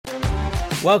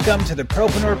Welcome to the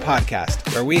Propreneur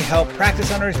Podcast, where we help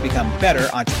practice owners become better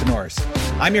entrepreneurs.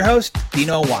 I'm your host,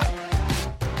 Dino Watt.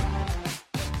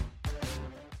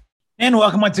 And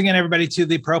welcome once again, everybody, to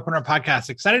the Propreneur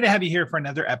Podcast. Excited to have you here for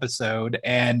another episode.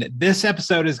 And this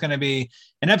episode is going to be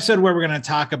an episode where we're going to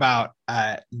talk about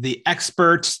the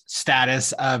expert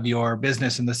status of your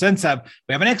business, in the sense of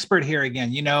we have an expert here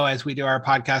again. You know, as we do our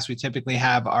podcast, we typically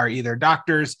have our either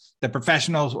doctors, the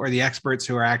professionals, or the experts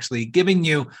who are actually giving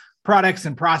you products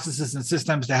and processes and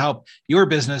systems to help your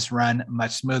business run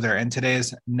much smoother. And today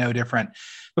is no different.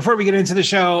 Before we get into the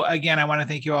show, again, I want to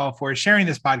thank you all for sharing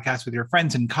this podcast with your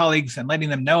friends and colleagues and letting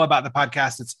them know about the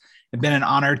podcast. It's been an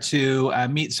honor to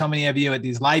meet so many of you at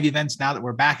these live events now that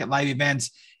we're back at live events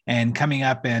and coming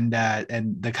up, and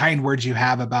the kind words you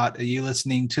have about you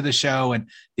listening to the show and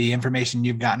the information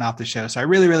you've gotten off the show. So I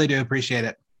really, really do appreciate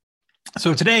it.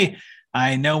 So today,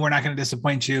 I know we're not going to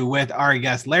disappoint you with our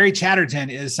guest. Larry Chatterton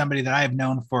is somebody that I've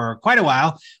known for quite a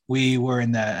while. We were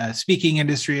in the speaking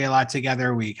industry a lot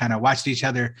together. We kind of watched each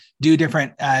other do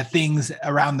different things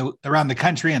around the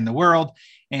country and the world.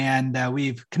 And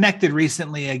we've connected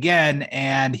recently again,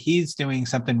 and he's doing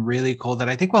something really cool that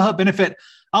I think will help benefit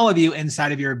all of you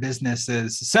inside of your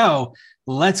businesses. So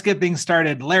let's get things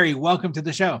started. Larry, welcome to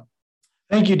the show.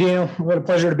 Thank you, Dino. What a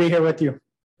pleasure to be here with you.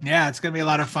 Yeah, it's going to be a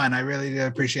lot of fun. I really do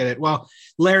appreciate it. Well,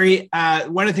 Larry,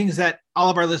 one of the things that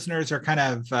all of our listeners are kind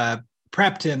of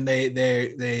prepped and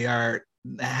they are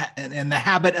in the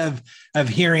habit of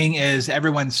hearing is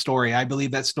everyone's story. I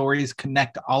believe that stories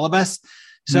connect all of us.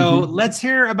 So let's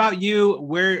hear about you,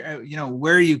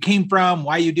 where you came from,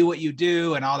 why you do what you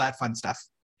do, and all that fun stuff.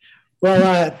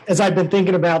 Well, as I've been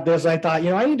thinking about this, I thought,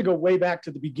 I need to go way back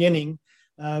to the beginning.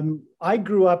 I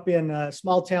grew up in a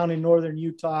small town in northern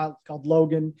Utah called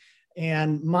Logan,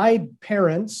 and my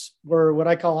parents were what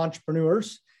I call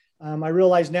entrepreneurs. I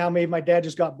realize now maybe my dad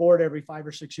just got bored every 5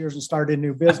 or 6 years and started a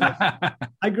new business.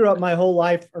 I grew up my whole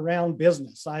life around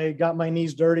business. I got my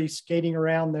knees dirty skating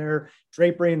around their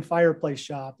drapery and fireplace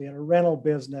shop. They had a rental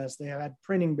business. They had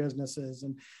printing businesses.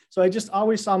 And so I just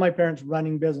always saw my parents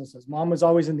running businesses. Mom was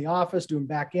always in the office doing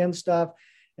back end stuff,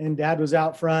 and dad was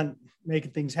out front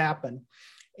making things happen.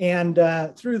 And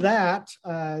through that,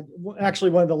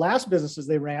 actually one of the last businesses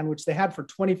they ran, which they had for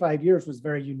 25 years, was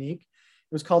very unique.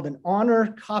 It was called an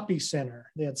Honor Copy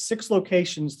Center. They had 6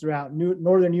 locations throughout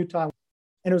northern Utah.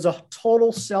 And it was a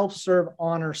total self-serve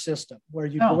honor system where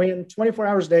you go in 24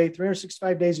 hours a day,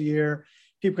 365 days a year.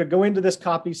 People could go into this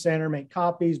copy center, make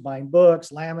copies, buying books,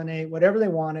 laminate, whatever they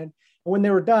wanted. And when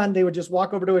they were done, they would just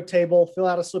walk over to a table, fill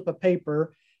out a slip of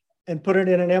paper, and put it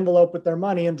in an envelope with their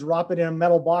money and drop it in a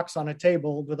metal box on a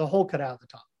table with a hole cut out at the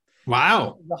top.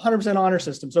 Wow. The 100% honor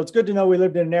system. So it's good to know we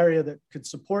lived in an area that could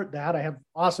support that. I have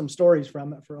awesome stories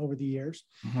from it for over the years.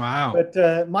 Wow.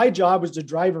 But my job was to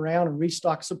drive around and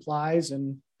restock supplies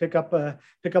and pick up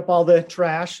all the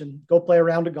trash and go play a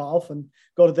round of golf and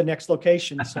go to the next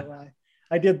location. So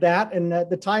I did that. And at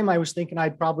the time I was thinking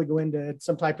I'd probably go into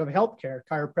some type of healthcare,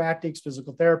 chiropractics,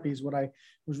 physical therapy is what I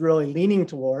was really leaning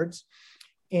towards.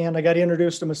 And I got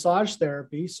introduced to massage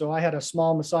therapy. So I had a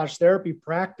small massage therapy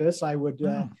practice. I would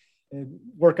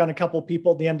work on a couple of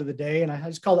people at the end of the day. And I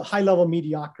just called it high-level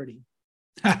mediocrity.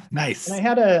 Nice. And I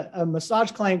had a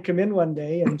massage client come in one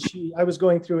day, and I was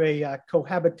going through a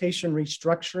cohabitation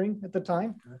restructuring at the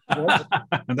time.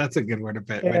 That's a good word to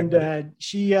put. And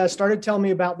she started telling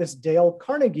me about this Dale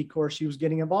Carnegie course she was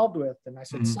getting involved with. And I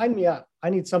said, sign me up. I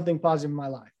need something positive in my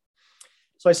life.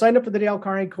 So I signed up for the Dale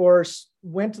Carnegie course,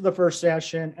 went to the first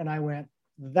session, and I went,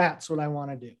 that's what I want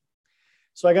to do.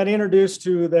 So I got introduced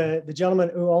to the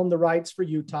gentleman who owned the rights for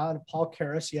Utah, Paul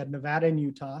Karras. He had Nevada and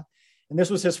Utah. And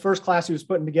this was his first class he was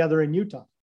putting together in Utah.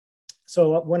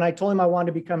 So when I told him I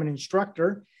wanted to become an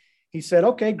instructor, he said,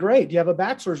 okay, great. Do you have a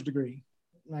bachelor's degree?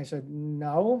 And I said,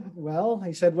 no. Well,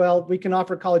 he said, well, we can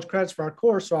offer college credits for our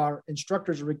course, so our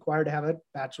instructors are required to have a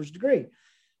bachelor's degree. I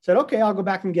said, okay, I'll go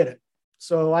back and get it.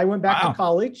 So I went back to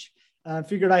college,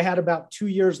 figured I had about 2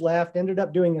 years left, ended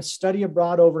up doing a study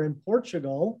abroad over in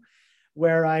Portugal,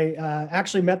 where I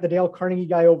actually met the Dale Carnegie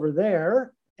guy over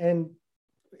there. And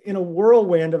in a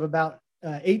whirlwind of about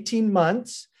 18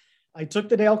 months, I took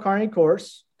the Dale Carnegie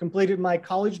course, completed my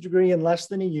college degree in less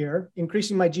than a year,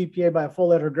 increasing my GPA by a full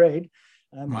letter grade.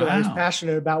 Because I was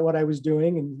passionate about what I was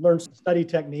doing and learned some study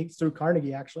techniques through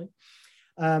Carnegie, actually.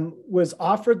 Was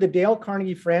offered the Dale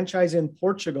Carnegie franchise in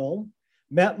Portugal,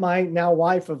 met my now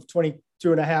wife of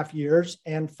 22 and a half years.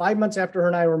 And 5 months after her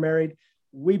and I were married,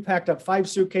 we packed up 5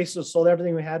 suitcases, sold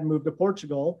everything we had, and moved to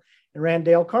Portugal and ran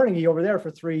Dale Carnegie over there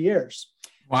for 3 years.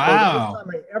 Wow. So the first time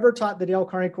I ever taught the Dale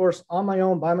Carnegie course on my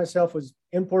own by myself was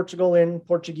in Portugal in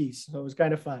Portuguese. So it was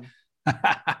kind of fun.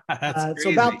 That's So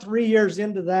crazy. about 3 years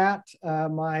into that,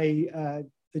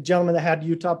 the gentleman that had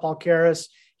Utah, Paul Karras,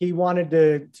 he wanted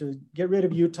to get rid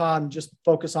of Utah and just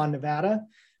focus on Nevada.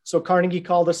 So Carnegie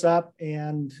called us up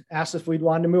and asked if we'd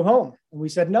wanted to move home. And we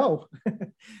said no.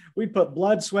 We'd put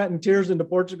blood, sweat, and tears into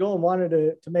Portugal and wanted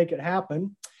to make it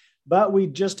happen. But we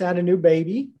just had a new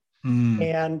baby.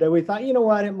 And we thought, you know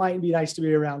what, it might be nice to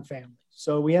be around family.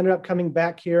 So we ended up coming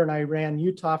back here, and I ran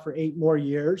Utah for 8 more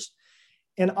years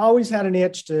and always had an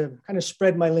itch to kind of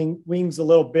spread my wings a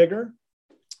little bigger.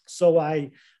 So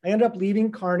I ended up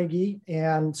leaving Carnegie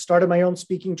and started my own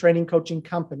speaking, training, coaching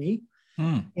company.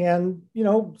 And,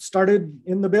 started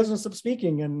in the business of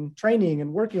speaking and training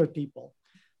and working with people.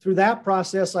 Through that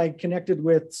process, I connected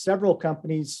with several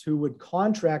companies who would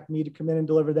contract me to come in and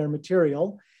deliver their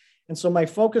material. And so my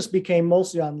focus became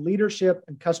mostly on leadership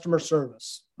and customer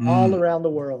service all around the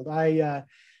world.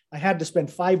 I had to spend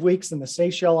 5 weeks in the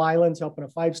Seychelles Islands helping a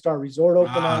 5-star resort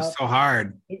open up. So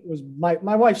hard. It was my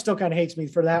wife still kind of hates me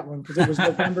for that one because it was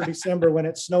November, December when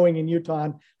it's snowing in Utah.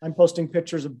 And I'm posting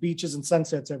pictures of beaches and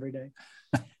sunsets every day.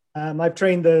 I've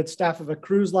trained the staff of a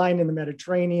cruise line in the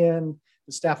Mediterranean,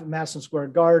 the staff at Madison Square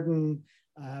Garden,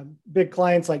 big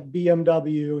clients like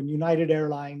BMW and United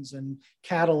Airlines and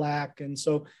Cadillac. And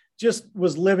so just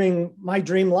was living my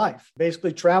dream life,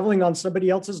 basically traveling on somebody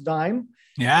else's dime.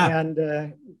 Yeah.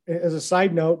 And as a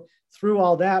side note, through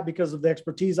all that, because of the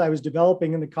expertise I was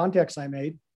developing and the contacts I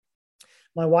made,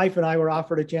 my wife and I were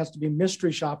offered a chance to be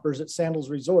mystery shoppers at Sandals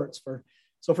Resorts for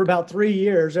about 3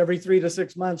 years, every 3 to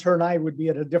 6 months, her and I would be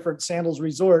at a different Sandals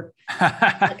resort,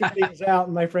 checking things out.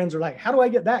 And my friends are like, how do I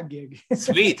get that gig?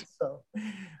 Sweet. So,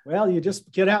 well, you just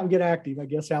get out and get active, I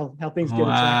guess, how things get.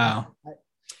 Wow.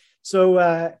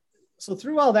 So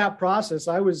through all that process,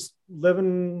 I was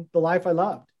living the life I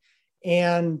loved.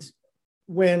 And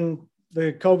when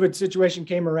the COVID situation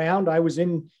came around, I was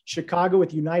in Chicago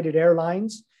with United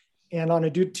Airlines and on a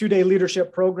 2-day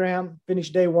leadership program.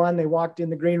 Finished day 1, they walked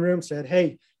in the green room, said,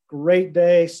 hey, great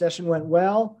day, session went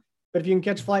well, but if you can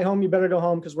catch a flight home, you better go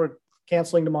home because we're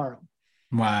canceling tomorrow.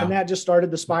 Wow. And that just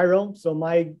started the spiral. So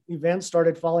my events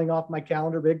started falling off my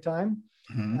calendar big time.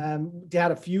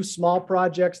 Had a few small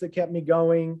projects that kept me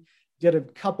going. Did a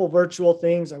couple virtual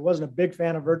things. I wasn't a big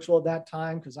fan of virtual at that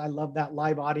time because I love that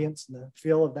live audience and the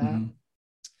feel of that.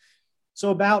 So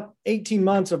about 18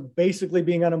 months of basically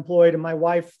being unemployed and my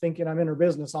wife thinking I'm in her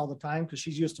business all the time because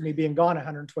she's used to me being gone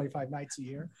 125 nights a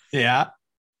year. Yeah.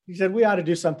 He said, we ought to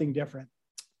do something different.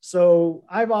 So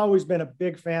I've always been a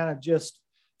big fan of just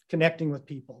connecting with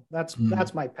people. That's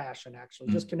my passion,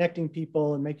 actually, just connecting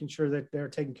people and making sure that they're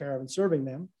taken care of and serving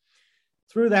them.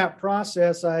 Through that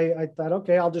process, I thought,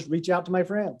 okay, I'll just reach out to my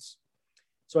friends.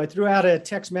 So I threw out a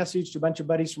text message to a bunch of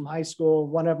buddies from high school.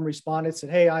 One of them responded, said,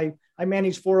 hey, I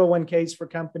manage 401ks for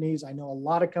companies. I know a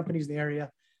lot of companies in the area.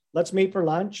 Let's meet for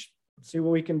lunch, see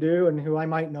what we can do and who I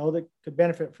might know that could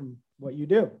benefit from what you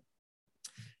do.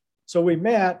 So we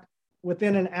met.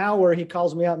 Within an hour, he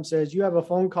calls me up and says, you have a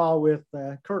phone call with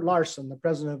Kurt Larson, the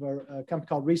president of a company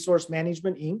called Resource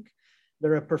Management, Inc.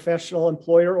 They're a professional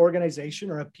employer organization,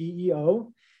 or a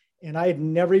PEO. And I had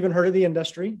never even heard of the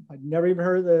industry. I'd never even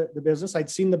heard of the business.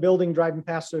 I'd seen the building driving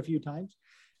past it a few times.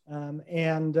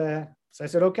 So I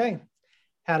said, okay.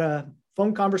 Had a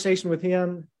phone conversation with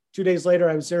him. 2 days later,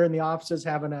 I was there in the offices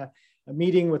having a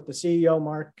meeting with the CEO,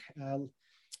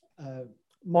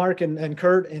 Mark and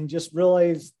Kurt, and just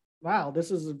realized, wow,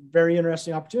 this is a very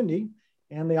interesting opportunity.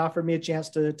 And they offered me a chance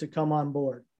to come on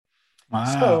board.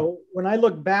 Wow. So when I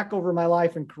look back over my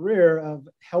life and career of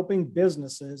helping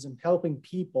businesses and helping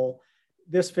people,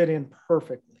 this fit in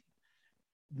perfectly.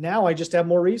 Now I just have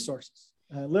more resources,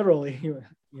 literally,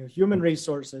 human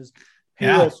resources,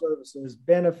 payroll services,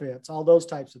 benefits, all those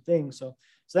types of things. So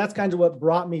that's kind of what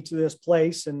brought me to this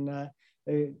place. And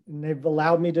they've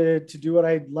allowed me to do what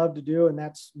I love to do. And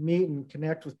that's meet and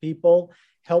connect with people,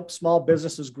 help small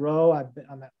businesses grow.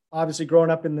 I'm obviously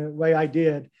growing up in the way I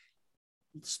did.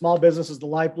 Small business is the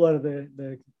lifeblood of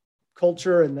the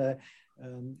culture and the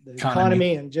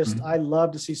economy. And just, I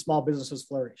love to see small businesses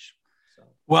flourish. So.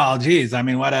 Well, geez, I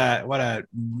mean, what a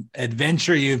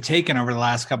adventure you've taken over the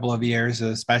last couple of years,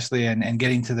 especially in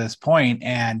getting to this point,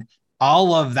 and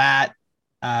all of that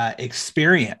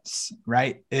experience,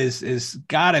 right, is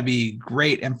gotta be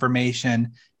great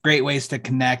information, great ways to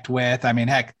connect with. I mean,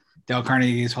 heck, Dale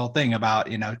Carnegie's whole thing about,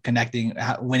 connecting,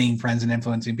 winning friends and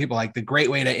influencing people, like the great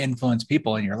way to influence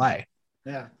people in your life.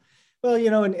 Yeah. Well,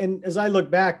 and as I look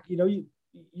back, you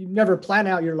never plan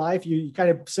out your life. You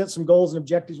kind of set some goals and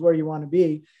objectives where you want to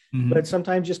be, but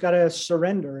sometimes you just got to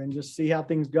surrender and just see how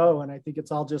things go. And I think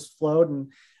it's all just flowed.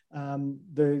 And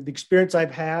the experience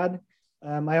I've had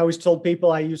I always told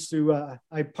people I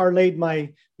parlayed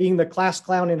my being the class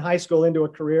clown in high school into a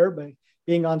career by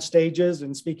being on stages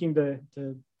and speaking to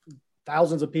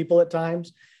thousands of people at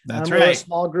times. That's We're right. a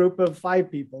small group of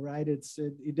 5 people, right? It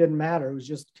didn't matter. It was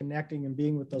just connecting and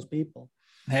being with those people.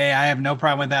 Hey, I have no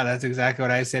problem with that. That's exactly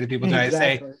what I say to people too.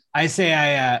 Exactly.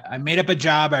 I made up a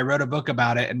job. I wrote a book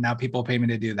about it, and now people pay me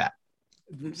to do that.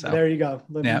 So there you go.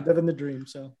 Living the dream.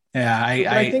 So yeah,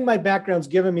 I think my background's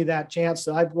given me that chance.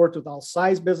 So I've worked with all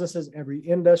size businesses, every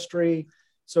industry.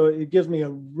 So it gives me a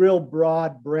real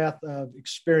broad breadth of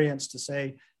experience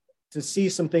to see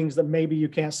some things that maybe you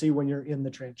can't see when you're in the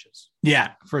trenches.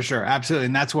 Yeah, for sure. Absolutely.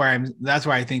 And that's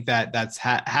where I think that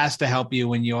has to help you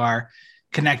when you are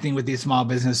connecting with these small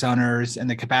business owners in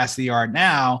the capacity you are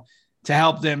now, to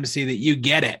help them see that you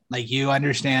get it. Like, you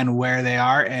understand where they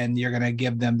are and you're going to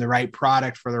give them the right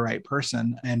product for the right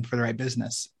person and for the right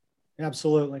business.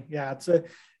 Absolutely. Yeah. It's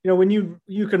when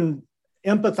you can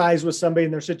empathize with somebody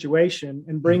in their situation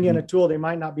and bring in a tool they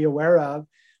might not be aware of,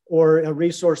 or a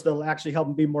resource that'll actually help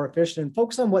them be more efficient and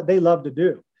focus on what they love to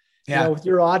do. Yeah. With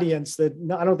your audience, I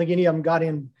don't think any of them got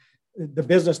in the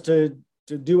business to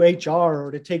do HR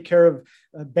or to take care of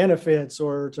benefits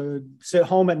or to sit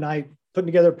home at night putting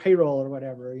together payroll or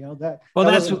whatever.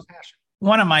 That's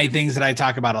one of my things that I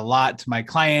talk about a lot to my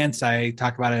clients. I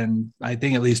talk about it in, I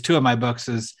think, at least 2 of my books,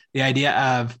 is the idea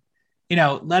of,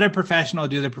 let a professional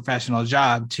do the professional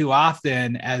job. Too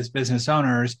often as business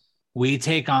owners, we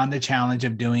take on the challenge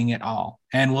of doing it all.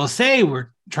 And we'll say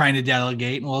we're trying to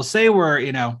delegate, and we'll say we're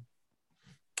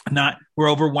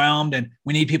overwhelmed and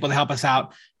we need people to help us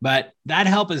out, but that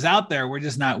help is out there. We're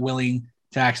just not willing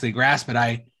to actually grasp it.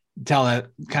 I tell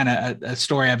a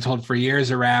story I've told for years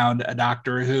around a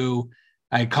doctor who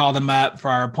I called him up for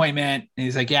our appointment, and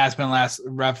he's like, yeah, it's been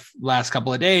last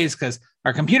couple of days because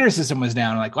our computer system was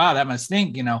down. I'm like, wow, that must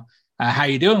stink. How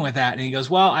you doing with that? And he goes,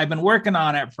 well, I've been working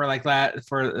on it for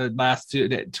the last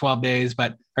 12 days,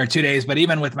 or 2 days, but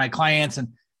even with my clients. And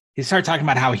he started talking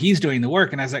about how he's doing the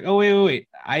work. And I was like, oh, wait.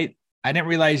 I didn't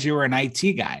realize you were an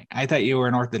IT guy. I thought you were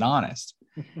an orthodontist.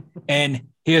 And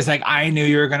he was like, I knew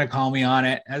you were going to call me on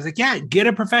it. I was like, yeah, get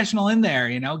a professional in there,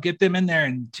 get them in there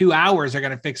in 2 hours. They're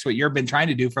going to fix what you've been trying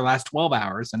to do for the last 12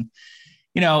 hours. And,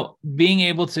 being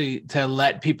able to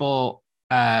let people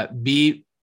be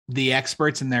the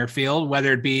experts in their field,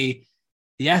 whether it be,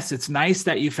 yes, it's nice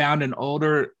that you found an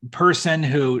older person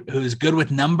who's good with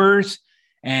numbers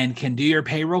and can do your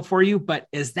payroll for you, but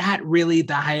is that really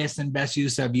the highest and best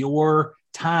use of your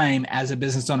time as a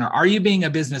business owner? Are you being a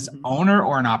business owner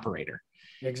or an operator?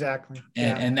 Exactly.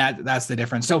 And that's the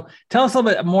difference. So tell us a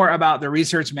little bit more about the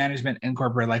Research Management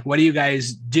Incorporated. Like, what do you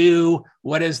guys do?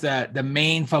 What is the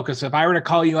main focus? If I were to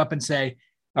call you up and say,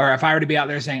 or if I were to be out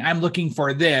there saying, I'm looking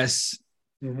for this,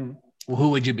 who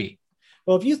would you be?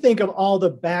 Well, if you think of all the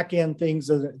back end things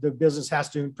that the business has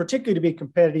to, particularly to be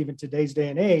competitive in today's day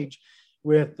and age,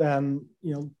 with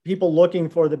people looking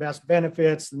for the best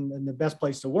benefits and the best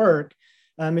place to work.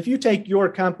 If you take your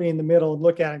company in the middle and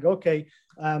look at it and go, okay,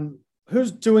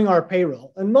 who's doing our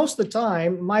payroll? And most of the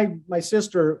time, my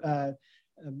sister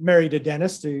married a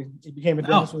dentist. He became a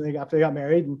dentist after they got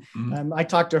married. And I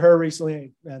talked to her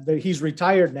recently. He's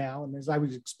retired now. And as I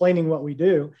was explaining what we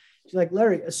do, she's like,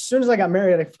 Larry, as soon as I got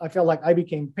married, I felt like I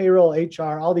became payroll,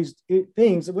 HR, all these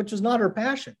things, which is not her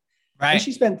passion. Right. And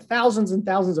she spent thousands and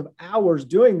thousands of hours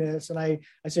doing this. And I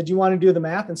said, do you want to do the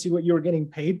math and see what you were getting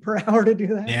paid per hour to do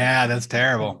that? Yeah, that's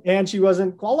terrible. And she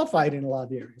wasn't qualified in a lot of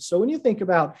the areas. So when you think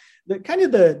about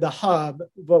the hub,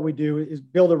 what we do is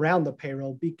build around the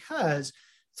payroll, because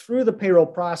through the payroll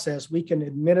process, we can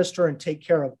administer and take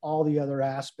care of all the other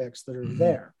aspects that are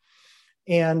there.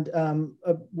 And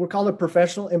we're called a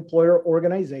professional employer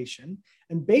organization.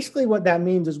 And basically what that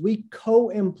means is we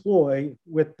co-employ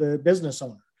with the business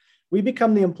owner. We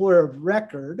become the employer of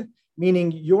record,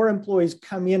 meaning your employees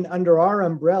come in under our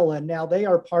umbrella. Now they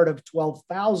are part of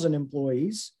 12,000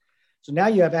 employees. So now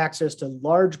you have access to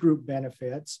large group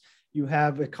benefits. You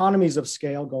have economies of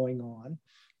scale going on,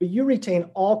 but you retain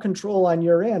all control on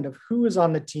your end of who is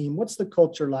on the team, what's the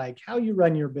culture like, how you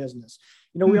run your business.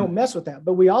 We don't mess with that,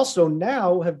 but we also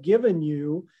now have given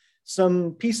you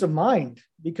some peace of mind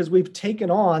because we've taken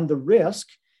on the risk.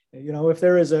 If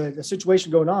there is a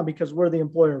situation going on, because we're the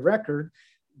employer of record,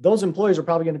 those employees are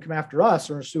probably going to come after us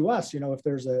or sue us, if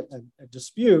there's a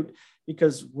dispute,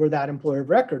 because we're that employer of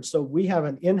record. So we have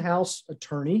an in-house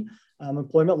attorney,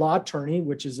 employment law attorney,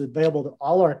 which is available to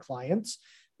all our clients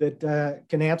that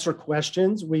can answer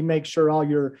questions. We make sure all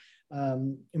your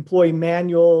employee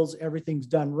manuals, everything's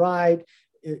done right.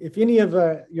 If any of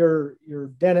your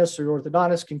dentists or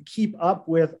orthodontists can keep up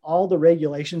with all the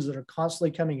regulations that are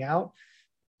constantly coming out,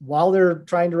 while they're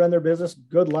trying to run their business,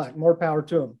 good luck, more power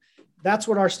to them. That's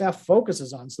what our staff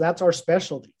focuses on. So that's our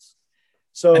specialties.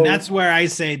 So, and that's where I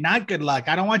say, not good luck.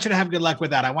 I don't want you to have good luck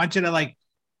with that. I want you to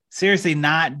seriously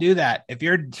not do that. If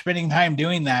you're spending time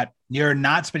doing that, you're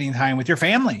not spending time with your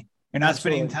family. You're not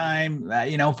spending time,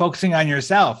 focusing on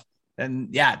yourself.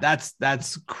 And yeah,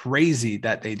 that's crazy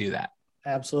that they do that.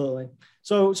 Absolutely.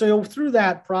 So through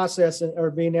that process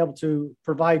or being able to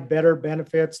provide better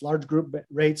benefits, large group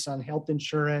rates on health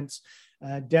insurance,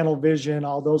 dental vision,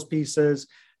 all those pieces,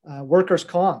 workers'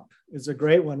 comp is a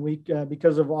great one. We,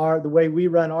 because of the way we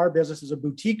run our business as a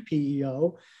boutique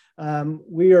PEO,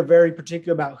 we are very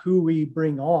particular about who we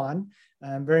bring on,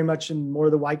 very much in more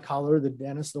of the white collar, the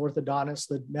dentists, the orthodontists,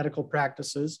 the medical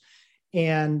practices.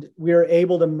 And we are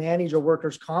able to manage a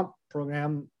workers' comp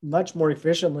program much more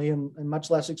efficiently and much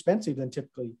less expensive than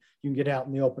typically you can get out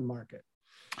in the open market.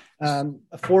 A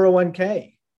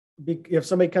 401k, if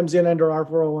somebody comes in under our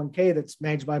 401k that's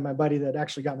managed by my buddy that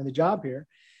actually got me the job here,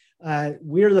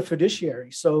 we're the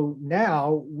fiduciary. So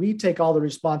now we take all the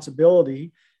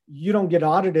responsibility. You don't get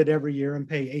audited every year and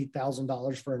pay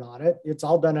 $8,000 for an audit. It's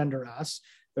all done under us.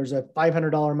 There's a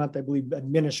 $500 a month, I believe,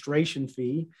 administration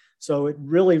fee. So it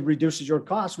really reduces your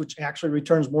costs, which actually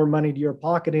returns more money to your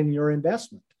pocket in your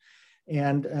investment.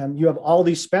 And you have all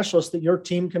these specialists that your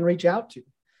team can reach out to.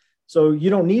 So you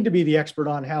don't need to be the expert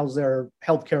on how's their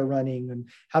healthcare running and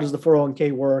how does the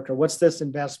 401k work or what's this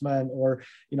investment or,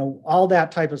 all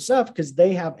that type of stuff, because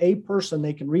they have a person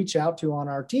they can reach out to on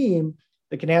our team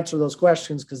that can answer those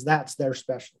questions because that's their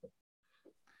specialty.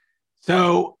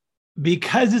 So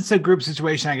because it's a group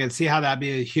situation, I can see how that'd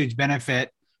be a huge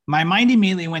benefit. My mind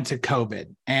immediately went to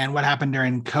COVID and what happened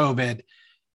during COVID.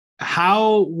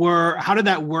 How did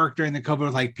that work during the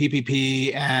COVID with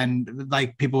PPP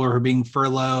and people were being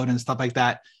furloughed and stuff like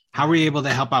that? How were you able to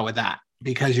help out with that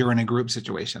because you were in a group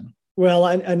situation? Well,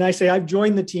 and I say I've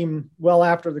joined the team well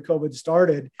after the COVID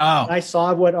started. Oh, I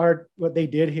saw what they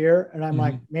did here, and I'm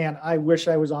like, man, I wish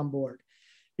I was on board,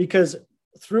 because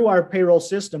through our payroll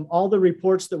system, all the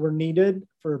reports that were needed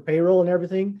for payroll and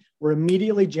everything were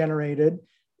immediately generated.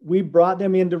 We brought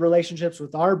them into relationships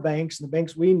with our banks and the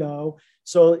banks we know.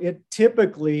 So it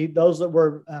typically, those that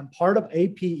were part of a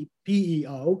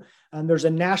PEO, there's a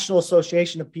National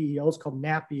Association of PEOs called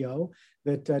NAPEO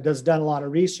that has done a lot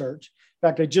of research. In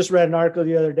fact, I just read an article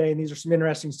the other day, and these are some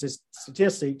interesting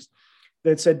statistics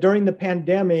that said during the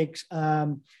pandemic,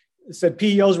 it said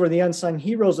PEOs were the unsung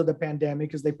heroes of the pandemic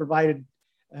because they proved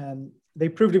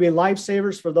to be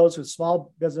lifesavers for those with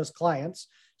small business clients.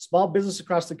 Small business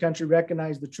across the country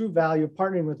recognize the true value of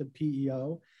partnering with a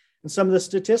PEO. And some of the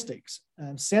statistics,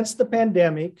 since the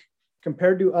pandemic,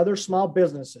 compared to other small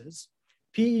businesses,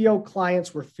 PEO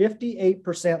clients were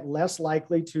 58% less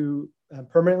likely to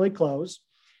permanently close.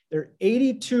 They're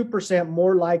 82%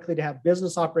 more likely to have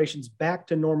business operations back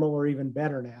to normal or even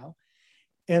better now.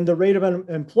 And the rate of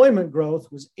unemployment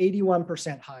growth was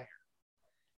 81% higher.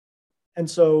 And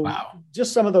so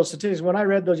Just some of those statistics, when I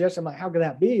read those yesterday, I'm like, how can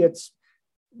that be?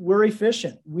 We're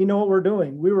efficient. We know what we're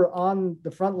doing. We were on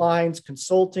the front lines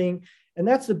consulting. And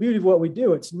that's the beauty of what we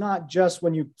do. It's not just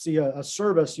when you see a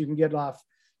service, you can get off,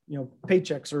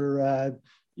 paychecks or,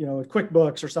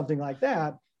 QuickBooks or something like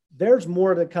that. There's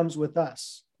more that comes with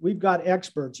us. We've got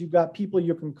experts. You've got people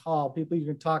you can call, people you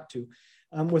can talk to.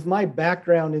 With my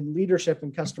background in leadership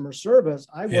and customer service,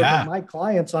 I work with my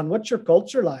clients on what's your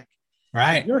culture like.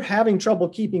 Right. If you're having trouble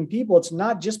keeping people, it's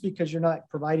not just because you're not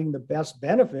providing the best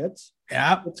benefits.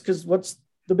 Yeah. It's because what's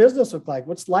the business look like?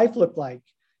 What's life look like?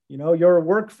 Your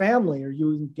work family, or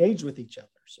you engage with each other.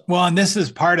 So. Well, and this is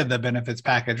part of the benefits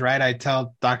package, right? I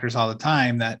tell doctors all the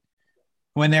time that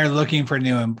when they're looking for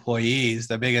new employees,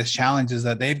 the biggest challenge is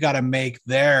that they've got to make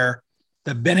the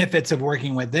benefits of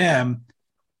working with them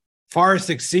far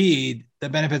exceed the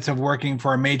benefits of working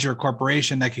for a major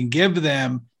corporation that can give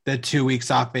them the 2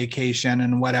 weeks off vacation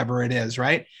and whatever it is,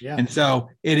 right? Yeah. And so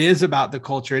it is about the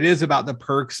culture. It is about the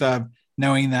perks of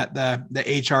knowing that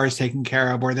the HR is taken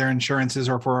care of, or their insurances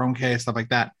or 401k, stuff like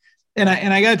that. And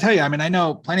I got to tell you, I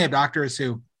know plenty of doctors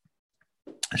who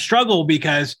struggle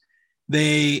because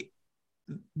they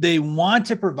want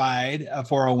to provide a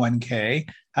 401k.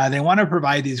 They want to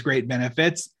provide these great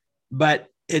benefits, but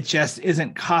it just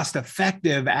isn't cost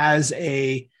effective as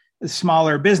a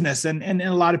smaller business. And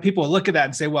a lot of people look at that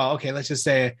and say, well, okay, let's just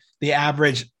say the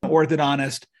average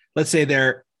orthodontist, let's say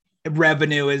their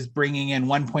revenue is bringing in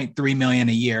 1.3 million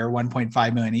a year,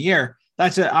 1.5 million a year.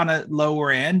 That's on a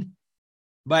lower end,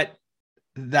 but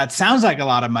that sounds like a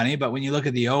lot of money. But when you look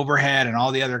at the overhead and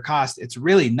all the other costs, it's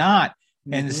really not.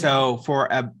 Mm-hmm. And so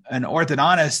for an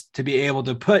orthodontist to be able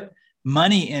to put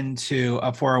money into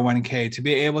a 401k to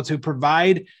be able to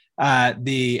provide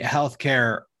the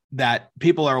healthcare that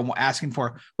people are asking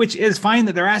for, which is fine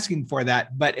that they're asking for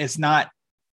that, but it's not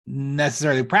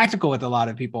necessarily practical with a lot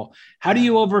of people. How do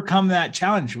you overcome that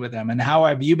challenge with them? And how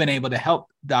have you been able to help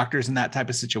doctors in that type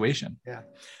of situation? Yeah.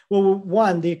 Well,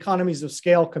 one, the economies of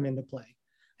scale come into play.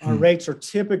 Our rates are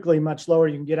typically much lower.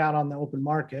 You can get out on the open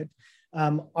market.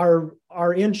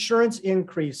 Our insurance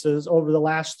increases over the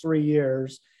last 3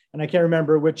 years, and I can't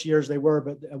remember which years they were,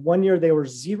 but 1 year they were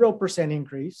 0%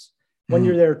 increase. 1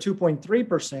 year they were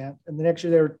 2.3%, and the next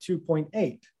year they were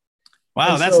 2.8%.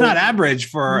 Wow, that's not average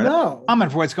for common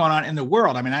for what's going on in the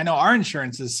world. I mean, I know our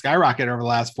insurance has skyrocketed over the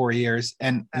last 4 years,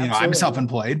 and I'm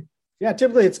self-employed. Yeah,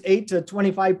 typically it's 8 to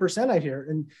 25%, I hear.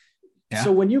 And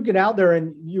so when you get out there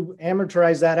and you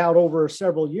amortize that out over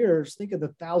several years, think of the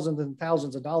thousands and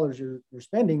thousands of dollars you're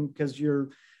spending, because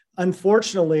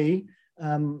unfortunately,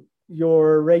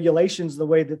 your regulations, the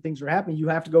way that things are happening, you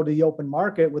have to go to the open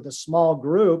market with a small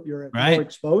group. You're at low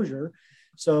exposure.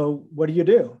 So what do you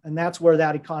do? And that's where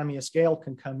that economy of scale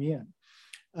can come in.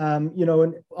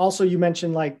 And also you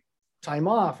mentioned like time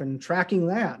off and tracking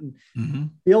that.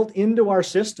 And built into our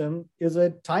system is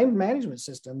a time management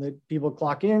system that people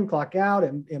clock in, clock out,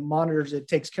 and it monitors, it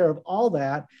takes care of all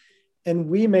that. And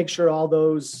we make sure all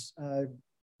those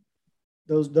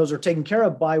are taken care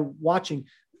of by watching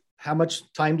how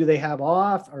much time do they have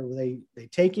off? Are they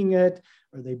taking it?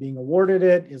 Are they being awarded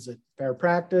it? Is it fair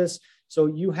practice? So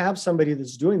you have somebody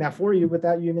that's doing that for you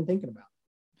without you even thinking about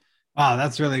it. Wow,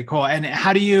 that's really cool. And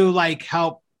how do you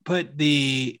help put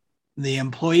the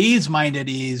employee's mind at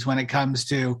ease when it comes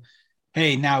to,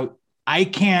 hey, now I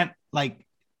can't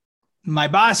my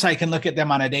boss, I can look at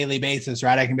them on a daily basis,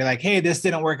 right? I can be like, hey, this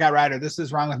didn't work out right, or this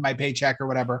is wrong with my paycheck or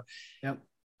whatever. Yep.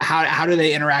 How do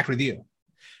they interact with you?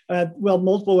 Well,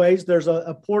 multiple ways. There's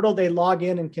a portal they log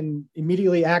in and can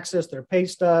immediately access their pay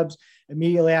stubs,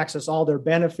 immediately access all their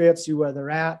benefits, see where they're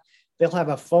at. They'll have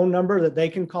a phone number that they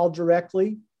can call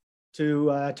directly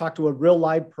to talk to a real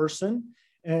live person.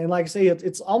 And like I say,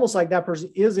 it's almost like that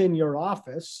person is in your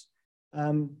office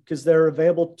because they're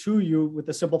available to you with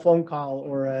a simple phone call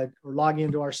or logging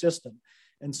into our system.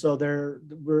 And so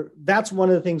that's one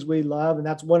of the things we love. And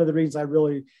that's one of the reasons I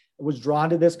really was drawn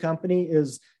to this company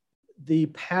is the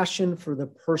passion for the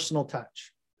personal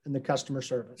touch and the customer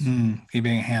service.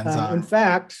 Keeping hands-on. In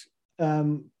fact,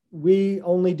 we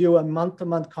only do a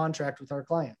month-to-month contract with our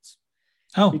clients.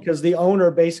 Because the owner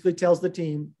basically tells the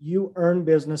team, you earn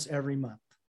business every month.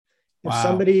 If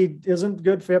somebody isn't a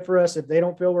good fit for us, if they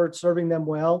don't feel we're serving them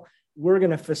well, we're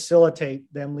going to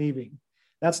facilitate them leaving.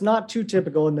 That's not too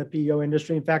typical in the PEO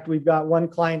industry. In fact, we've got one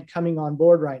client coming on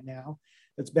board right now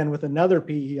that's been with another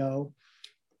PEO.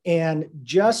 And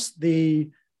just the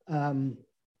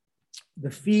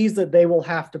fees that they will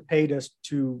have to pay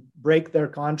to break their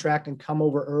contract and come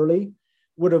over early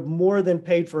would have more than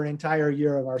paid for an entire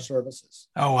year of our services.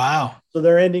 Oh, wow. So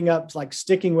they're ending up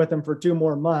sticking with them for 2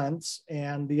 more months.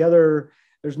 And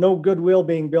there's no goodwill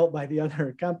being built by the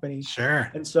other company. Sure.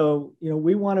 And so,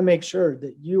 we want to make sure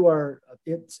that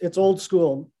it's old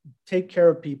school, take care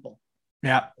of people.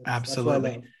 Yeah,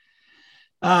 absolutely.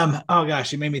 Oh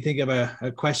gosh, you made me think of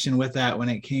a question with that when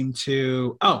it came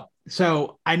to,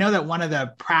 so I know that one of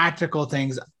the practical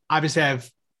things, obviously I have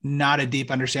not a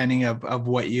deep understanding of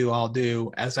what you all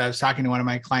do. As I was talking to one of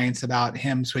my clients about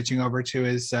him switching over to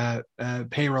his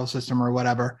payroll system or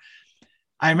whatever,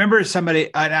 I remember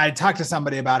I talked to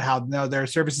somebody about how there are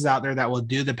services out there that will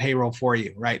do the payroll for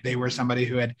you, right? They were somebody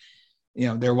who had,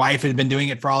 their wife had been doing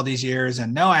it for all these years,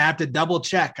 and I have to double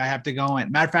check. I have to go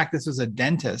in. Matter of fact, this was a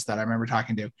dentist that I remember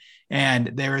talking to,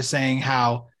 and they were saying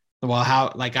I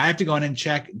have to go in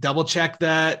and double check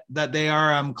that they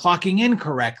are clocking in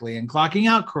correctly and clocking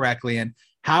out correctly. And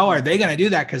how are they going to do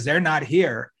that? Because they're not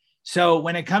here. So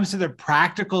when it comes to the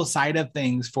practical side of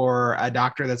things for a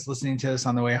doctor that's listening to this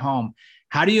on the way home,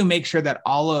 how do you make sure that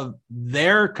all of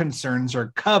their concerns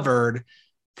are covered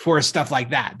for stuff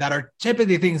like that are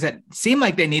typically things that seem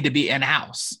like they need to be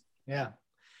in-house? Yeah.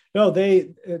 No,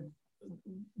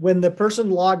 when the person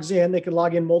logs in, they can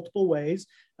log in multiple ways.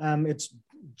 It's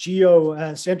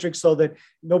geocentric so that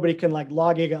nobody can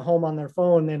log in at home on their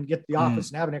phone and get to the office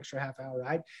and have an extra half hour,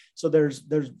 right? So there's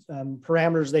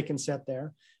parameters they can set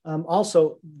there.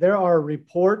 Also, there are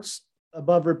reports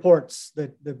above reports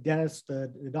that the dentist,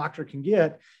 the doctor can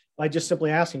get by just simply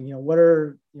asking,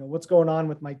 what's going on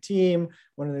with my team?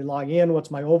 When do they log in? What's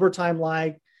my overtime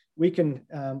like? We can,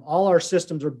 all our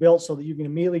systems are built so that you can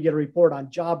immediately get a report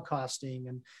on job costing.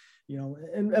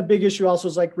 And a big issue also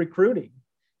is recruiting.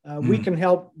 We can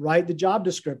help write the job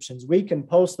descriptions. We can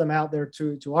post them out there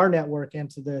to our network and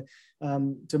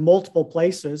to multiple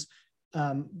places.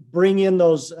 Bring in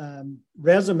those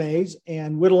resumes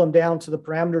and whittle them down to the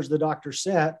parameters the doctor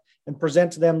set and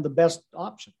present to them the best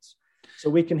options. So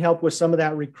we can help with some of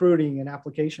that recruiting and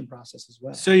application process as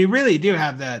well. So you really do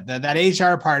have that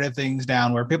HR part of things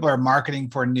down where people are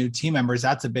marketing for new team members.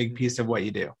 That's a big piece of what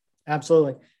you do.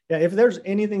 Absolutely. Yeah. If there's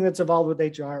anything that's involved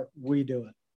with HR, we do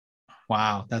it.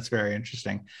 Wow. That's very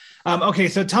interesting. Okay.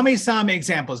 So tell me some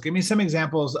examples. Give me some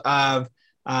examples of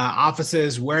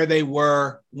offices, where they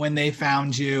were when they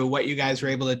found you, what you guys were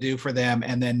able to do for them,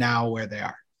 and then now where they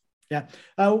are. Yeah.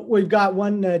 We've got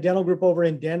one dental group over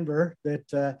in Denver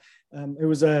that it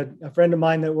was a friend of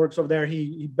mine that works over there.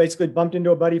 He basically bumped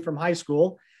into a buddy from high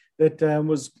school that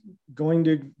was going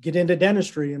to get into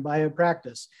dentistry and buy a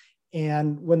practice.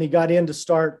 And when he got in to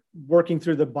start working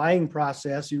through the buying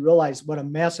process, he realized what a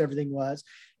mess everything was.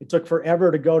 It took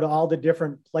forever to go to all the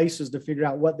different places to figure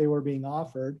out what they were being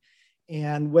offered.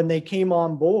 And when they came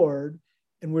on board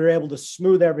and we were able to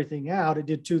smooth everything out, it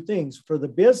did two things. For the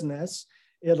business,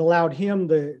 it allowed him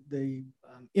the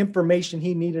information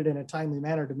he needed in a timely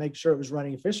manner to make sure it was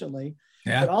running efficiently.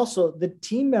 Yeah. But also the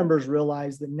team members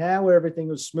realized that now everything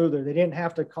was smoother. They didn't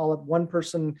have to call up one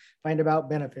person, find about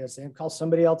benefits. They didn't call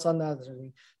somebody else on the other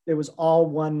thing. It was all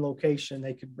one location.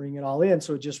 They could bring it all in.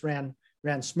 So it just ran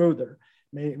smoother,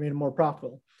 made it more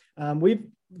profitable.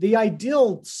 The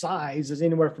ideal size is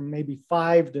anywhere from maybe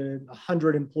 5 to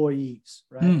 100 employees,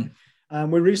 right?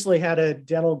 We recently had a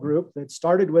dental group that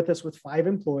started with us with 5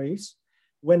 employees.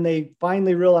 When they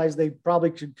finally realized they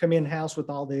probably could come in-house with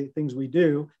all the things we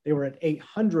do, they were at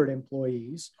 800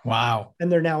 employees. Wow.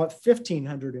 And they're now at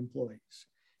 1,500 employees.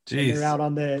 Jeez. They're out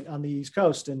on the East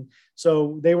Coast. And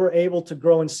so they were able to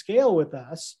grow and scale with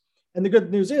us. And the good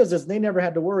news is they never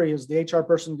had to worry, is the HR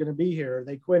person going to be here? Are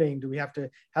they quitting?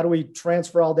 How do we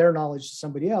transfer all their knowledge to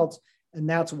somebody else? And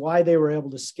that's why they were able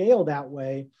to scale that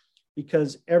way,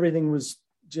 because everything was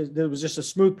just a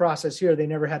smooth process here. They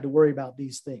never had to worry about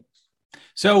these things.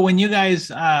 So when you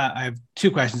guys, I have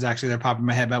 2 questions actually that are popping in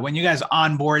my head, but when you guys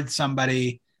onboard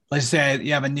somebody, let's say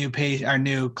you have a new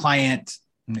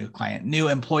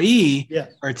employee,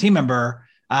 yes, or a team member,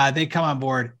 they come on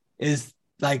board, is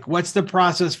like, what's the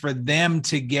process for them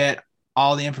to get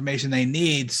all the information they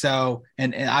need? So,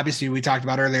 and obviously we talked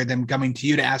about earlier, them coming to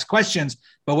you to ask questions,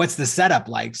 but what's the setup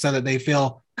like so that they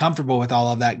feel comfortable with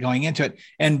all of that going into it?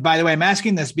 And by the way, I'm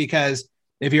asking this because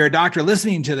if you're a doctor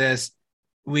listening to this,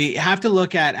 we have to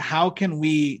look at how can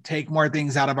we take more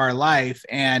things out of our life.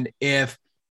 And if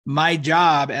my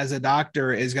job as a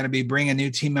doctor is going to be bring a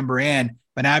new team member in,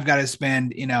 but now I've got to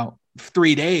spend,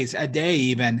 3 days, a day,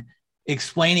 even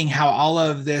explaining how all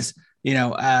of this,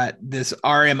 this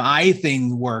RMI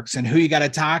thing works and who you got to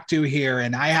talk to here.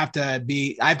 And I have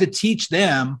to teach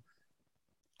them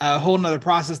a whole nother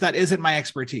process that isn't my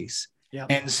expertise. Yeah.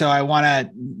 And so I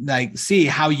want to see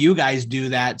how you guys do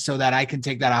that so that I can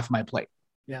take that off my plate.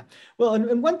 Yeah. Well,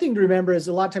 and one thing to remember is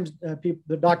a lot of times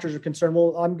the doctors are concerned,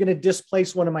 well, I'm going to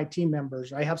displace one of my team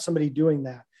members. I have somebody doing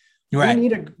that. Right.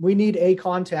 We need a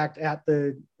contact at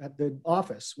the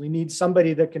office. We need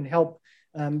somebody that can help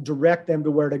direct them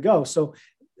to where to go. So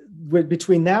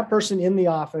between that person in the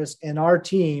office and our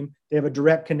team, they have a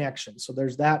direct connection. So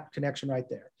there's that connection right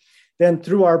there. Then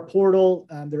through our portal,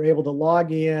 they're able to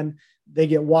log in. They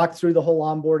get walked through the whole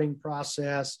onboarding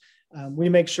process. We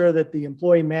make sure that the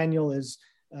employee manual is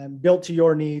built to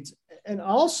your needs. And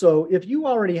also, if you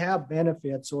already have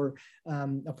benefits or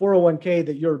a 401k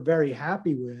that you're very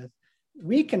happy with,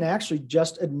 we can actually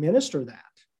just administer that.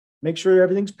 Make sure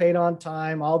everything's paid on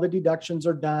time, all the deductions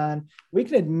are done. We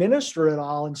can administer it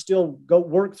all and still go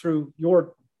work through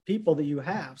your people that you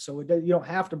have. So you don't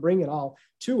have to bring it all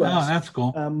to us. Oh, that's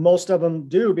cool. Most of them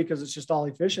do because it's just all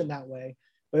efficient that way.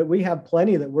 But we have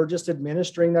plenty that we're just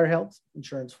administering their health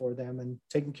insurance for them and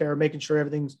taking care of making sure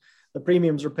the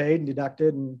premiums are paid and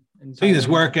deducted. And so you just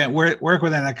work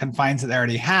within the confines that they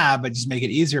already have, but just make it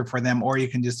easier for them, or you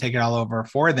can just take it all over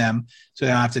for them so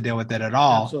they don't have to deal with it at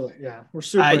all. Absolutely. Yeah. We're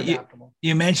super adaptable.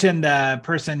 You mentioned a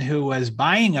person who was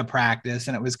buying a practice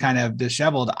and it was kind of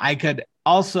disheveled. I could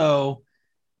also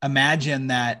imagine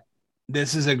that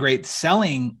this is a great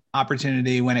selling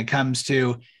opportunity when it comes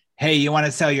to, hey, you want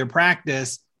to sell your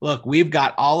practice? Look, we've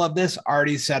got all of this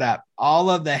already set up.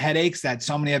 All of the headaches that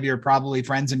so many of your probably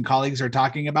friends and colleagues are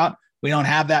talking about, we don't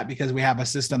have that because we have a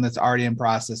system that's already in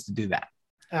process to do that.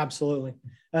 Absolutely.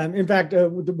 In fact,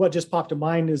 what just popped to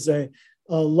mind is a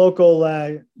local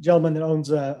gentleman that owns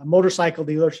a motorcycle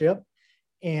dealership,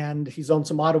 and he's owned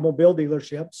some automobile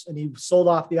dealerships, and he sold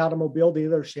off the automobile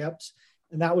dealerships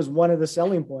And that was one of the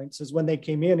selling points is when they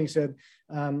came in, he said,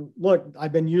 look,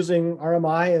 I've been using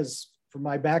RMI as for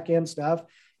my back end stuff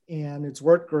and it's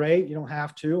worked great. You don't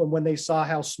have to. And when they saw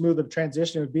how smooth the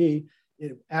transition would be,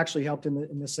 it actually helped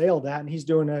in the sale of that. And he's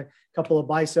doing a couple of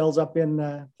buy sales up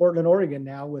in Portland, Oregon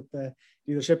now with the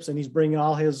dealerships, and he's bringing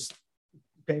all his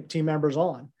team members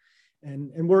on.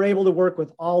 And we're able to work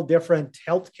with all different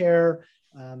healthcare,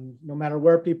 no matter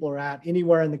where people are at,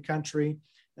 anywhere in the country.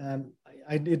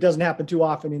 It doesn't happen too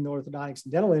often in the orthodontics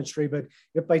and dental industry, but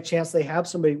if by chance they have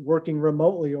somebody working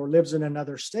remotely or lives in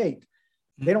another state,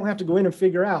 they don't have to go in and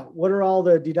figure out what are all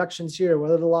the deductions here, what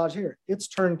are the laws here. It's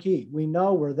turnkey. We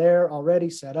know we're there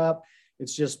already set up.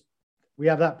 It's just, we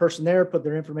have that person there, put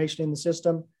their information in the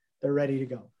system. They're ready to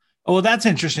go. Well, that's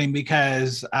interesting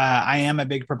because I am a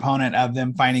big proponent of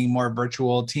them finding more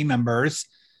virtual team members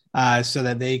so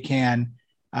that they can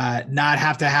not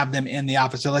have to have them in the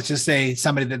office. So let's just say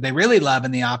somebody that they really love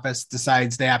in the office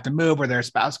decides they have to move or their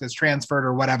spouse gets transferred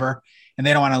or whatever, and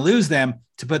they don't want to lose them,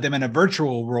 to put them in a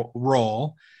virtual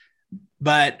role.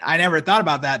 But I never thought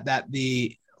about that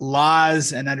the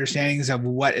laws and understandings of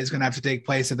what is going to have to take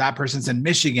place if that person's in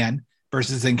Michigan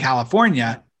versus in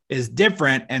California is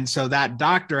different. And so that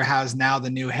doctor has now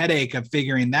the new headache of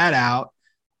figuring that out.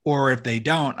 Or if they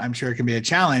don't, I'm sure it can be a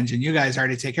challenge, and you guys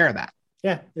already take care of that.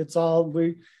 Yeah, it's all,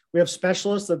 we have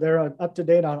specialists that they're up to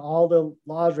date on all the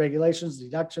laws, regulations,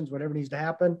 deductions, whatever needs to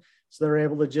happen. So they're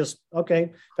able to just, okay.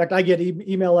 In fact, I get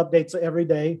email updates every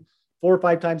day, 4 or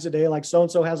 5 times a day. Like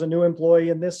so-and-so has a new employee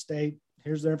in this state.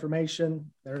 Here's their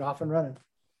information. They're off and running.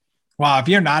 Well, if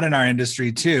you're not in our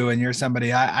industry too, and you're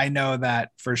somebody, I know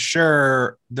that for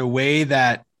sure, the way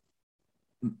that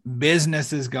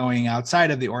business is going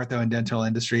outside of the ortho and dental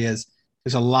industry is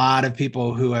there's a lot of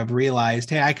people who have realized,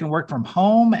 hey, I can work from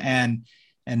home and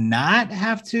not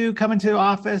have to come into the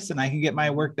office, and I can get my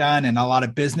work done. And a lot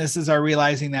of businesses are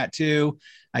realizing that too.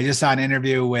 I just saw an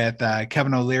interview with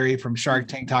Kevin O'Leary from Shark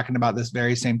Tank talking about this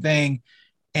very same thing.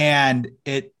 And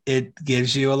it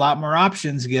gives you a lot more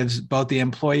options, gives both the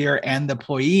employer and the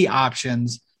employee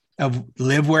options of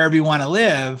live wherever you want to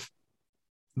live.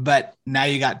 But now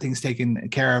you got things taken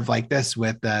care of like this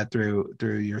with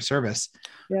through your service.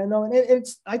 Yeah, no, and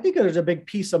I think there's a big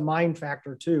peace of mind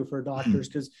factor too for doctors,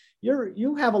 because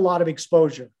you have a lot of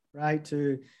exposure, right,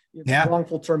 to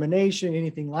wrongful termination,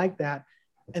 anything like that,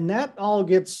 and that all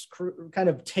gets kind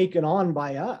of taken on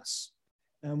by us,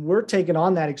 and we're taking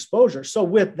on that exposure. So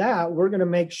with that, we're going to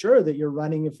make sure that you're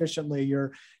running efficiently,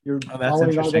 you're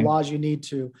following all the laws you need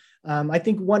to. I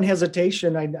think one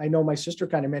hesitation, I know my sister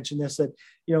kind of mentioned this, that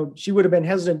she would have been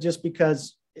hesitant just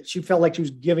because she felt like she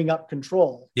was giving up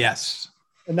control. Yes.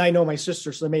 And I know my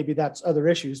sister, so maybe that's other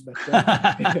issues, but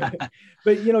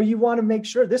but you want to make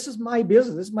sure this is my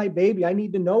business, this is my baby. I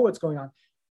need to know what's going on.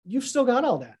 You've still got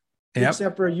all that,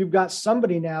 except for you've got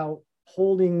somebody now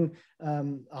holding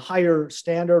a higher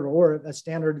standard, or a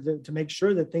standard to make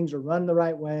sure that things are run the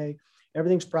right way,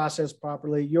 everything's processed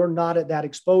properly. You're not at that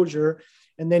exposure.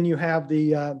 And then you have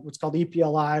the what's called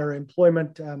EPLI, or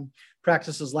Employment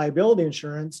Practices Liability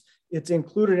Insurance. It's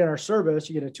included in our service.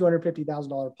 You get a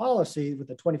 $250,000 policy with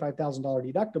a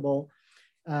 $25,000 deductible.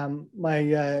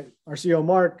 Our CEO,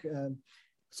 Mark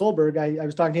Solberg, I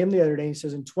was talking to him the other day. He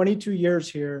says in 22 years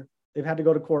here, they've had to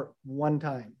go to court one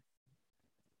time.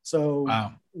 So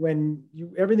when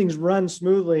everything's run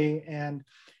smoothly, and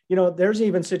there's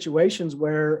even situations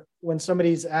where when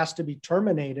somebody's asked to be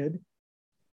terminated,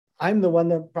 I'm the one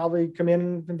that probably come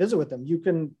in and visit with them.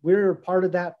 We're part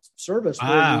of that service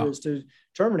is to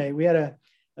terminate. We had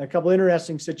a couple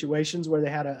interesting situations where they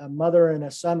had a mother and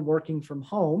a son working from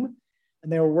home,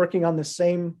 and they were working on the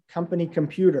same company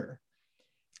computer,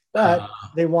 but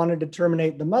they wanted to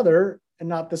terminate the mother and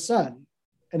not the son.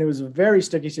 And it was a very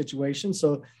sticky situation.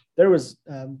 So there was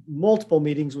multiple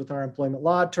meetings with our employment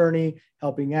law attorney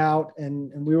helping out,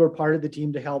 and we were part of the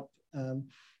team to help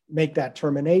make that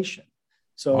termination.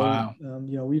 So,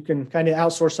 we can kind of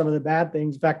outsource some of the bad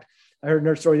things. In fact, I heard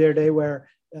another story the other day where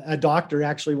a doctor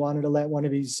actually wanted to let one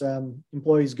of his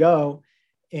employees go.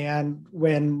 And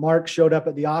when Mark showed up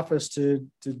at the office to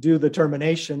do the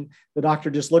termination, the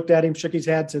doctor just looked at him, shook his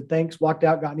head, said, thanks, walked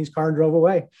out, got in his car and drove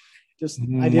away. He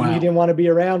didn't want to be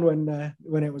around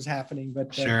when it was happening,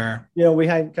 but sure. We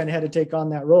kind of had to take on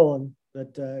that role.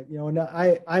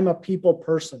 I'm a people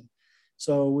person.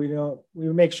 So we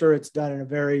make sure it's done in a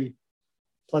very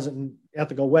pleasant and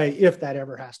ethical way, if that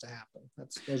ever has to happen.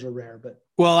 Those are rare, but.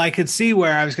 Well, I could see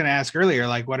where I was going to ask earlier,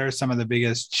 like, what are some of the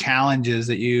biggest challenges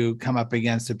that you come up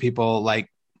against to people, like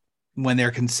when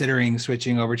they're considering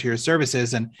switching over to your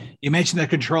services? And you mentioned the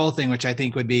control thing, which I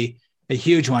think would be a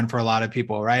huge one for a lot of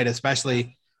people, right?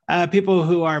 Especially People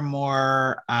who are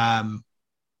more,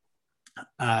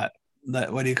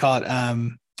 what do you call it?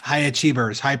 High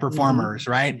achievers, high performers,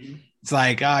 right? Mm-hmm. It's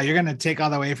like, oh, you're going to take all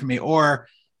the way from me. Or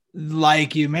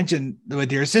like you mentioned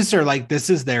with your sister, like this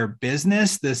is their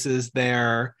business. This is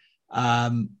their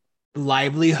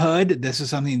livelihood. This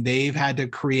is something they've had to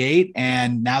create,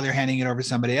 and now they're handing it over to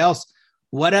somebody else.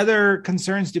 What other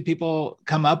concerns do people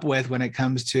come up with when it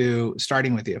comes to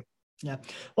starting with you? Yeah.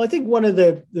 Well, I think one of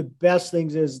the best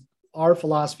things is our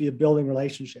philosophy of building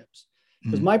relationships.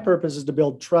 Because my purpose is to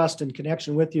build trust and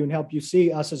connection with you and help you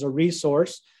see us as a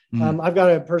resource. I've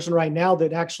got a person right now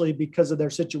that actually, because of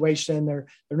their situation, they're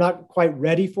not quite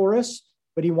ready for us,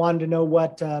 but he wanted to know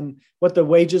what the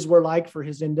wages were like for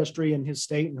his industry in his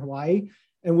state in Hawaii.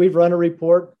 And we've run a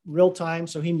report real time,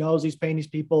 so he knows he's paying these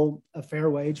people a fair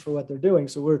wage for what they're doing.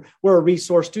 So we're a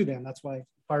resource to them. That's why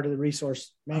part of the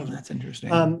resource management. Oh, that's interesting.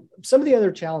 Some of the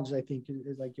other challenges, I think,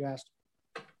 is like you asked.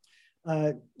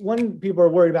 One, people are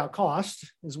worried about cost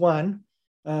is one.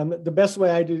 The best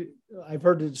way I've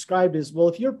heard it described is, well,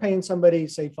 if you're paying somebody,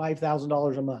 say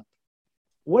 $5,000 a month,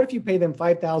 what if you pay them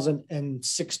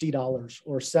 $5,060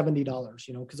 or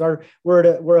 $70? Because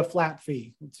we're a flat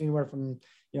fee. It's anywhere from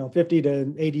 $50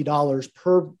 to $80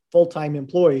 per full-time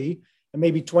employee, and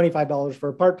maybe $25 for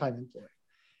a part-time employee.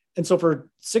 And so for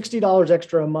 $60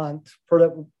 extra a month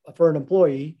for an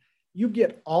employee, you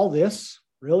get all this.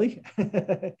 Really,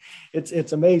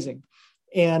 it's amazing,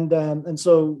 and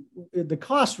so the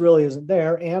cost really isn't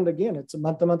there. And again, it's a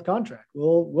month-to-month contract.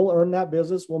 We'll earn that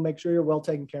business. We'll make sure you're well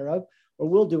taken care of, or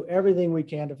we'll do everything we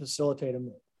can to facilitate a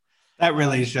move. That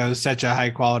really shows such a high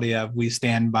quality of we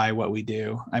stand by what we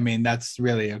do. I mean, that's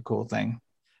really a cool thing.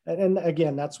 And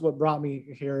again, that's what brought me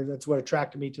here. That's what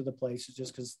attracted me to the place, is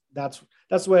just because that's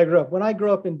the way I grew up. When I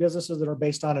grew up in businesses that are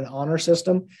based on an honor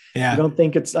system, I don't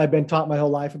think I've been taught my whole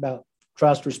life about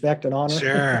trust, respect, and honor.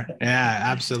 Sure. Yeah,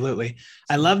 absolutely.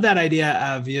 I love that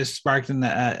idea of you sparked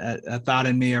a thought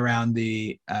in me around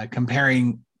the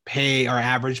comparing pay or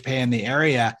average pay in the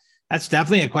area. That's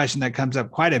definitely a question that comes up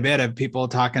quite a bit of people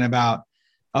talking about,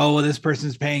 oh, well, this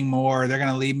person's paying more. They're going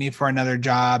to leave me for another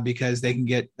job because they can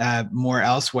get more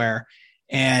elsewhere.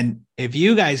 And if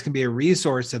you guys can be a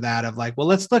resource to that of like, well,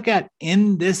 let's look at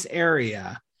in this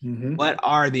area, what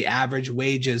are the average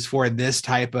wages for this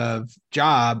type of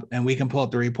job? And we can pull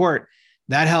up the report.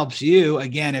 That helps you,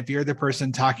 again, if you're the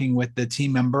person talking with the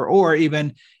team member, or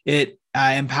even it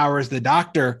empowers the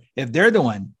doctor if they're the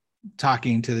one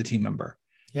talking to the team member,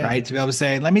 right? To be able to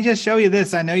say, let me just show you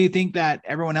this. I know you think that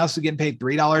everyone else is getting paid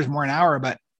 $3 more an hour,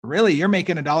 but really you're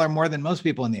making $1 more than most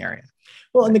people in the area.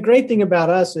 Well, and the great thing about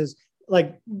us is,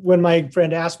 like when my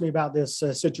friend asked me about this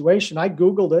situation, I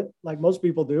Googled it like most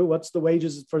people do. What's the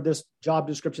wages for this job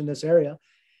description in this area?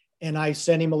 And I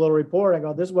sent him a little report. I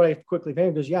go, this is what I quickly found.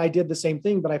 He goes, yeah, I did the same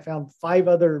thing, but I found 5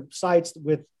 other sites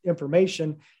with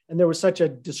information. And there was such a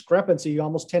discrepancy,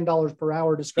 almost $10 per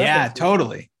hour discrepancy. Yeah,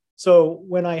 totally. So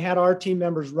when I had our team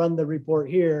members run the report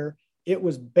here, it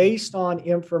was based on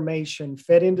information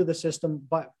fed into the system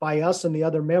by us and the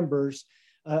other members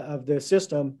of the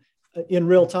system in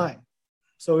real time.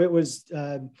 So it was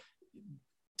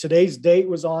today's date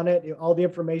was on it. All the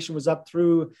information was up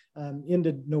through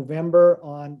into November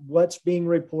on what's being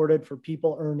reported for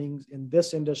people earnings in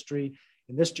this industry,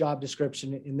 in this job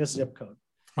description, in this zip code.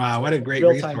 Wow, so what a great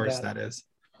resource that is.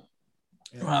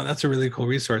 Yeah. Wow, that's a really cool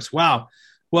resource. Wow.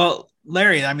 Well,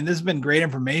 Larry, I mean, this has been great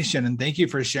information, and thank you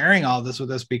for sharing all this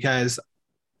with us, because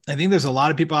I think there's a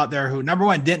lot of people out there who, number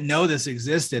one, didn't know this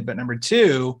existed, but number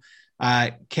two,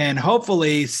 can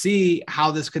hopefully see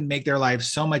how this can make their life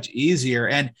so much easier.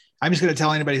 And I'm just going to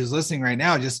tell anybody who's listening right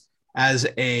now, just as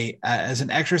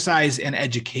an exercise in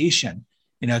education,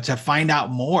 to find out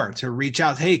more, to reach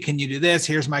out. Hey, can you do this?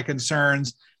 Here's my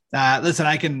concerns. Listen,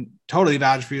 I can totally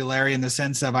vouch for you, Larry, in the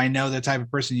sense of I know the type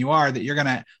of person you are, that you're going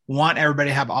to want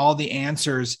everybody to have all the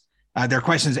answers, their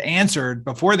questions answered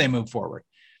before they move forward.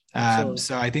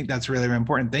 So I think that's really, really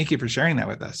important. Thank you for sharing that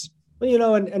with us.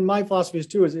 Well, and my philosophy is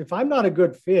too, is if I'm not a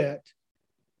good fit,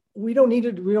 we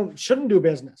shouldn't do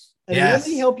business. And let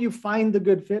me help you find the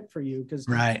good fit for you. Because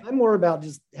I'm more about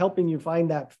just helping you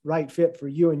find that right fit for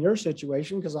you and your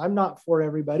situation, because I'm not for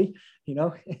everybody,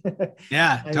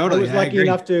 Yeah, totally. I was lucky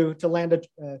enough to land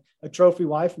a trophy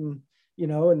wife, and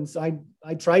and so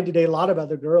I tried to date a lot of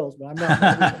other girls, but I'm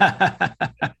not.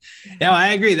 Yeah, I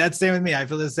agree. That's the same with me. I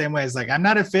feel the same way. It's like, I'm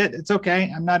not a fit. It's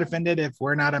okay. I'm not offended if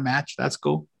we're not a match. That's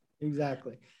cool.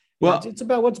 Exactly. Well, it's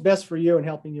about what's best for you and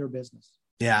helping your business.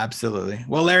 Yeah, absolutely.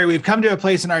 Well, Larry, we've come to a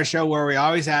place in our show where we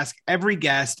always ask every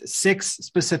guest 6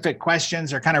 specific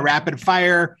questions. They're kind of rapid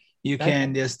fire. you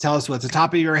can just tell us what's the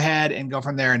top of your head and go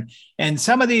from there. And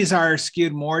some of these are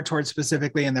skewed more towards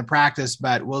specifically in the practice,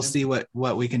 but we'll see what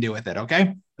we can do with it.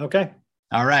 Okay. Okay.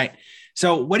 All right.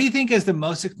 So what do you think is the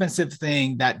most expensive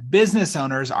thing that business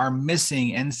owners are missing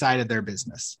inside of their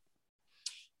business?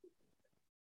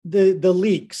 The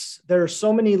leaks. There are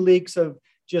so many leaks of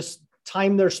just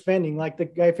time they're spending, like the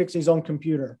guy fixing his own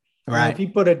computer. Right. If he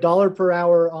put $1 per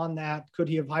hour on that, could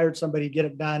he have hired somebody to get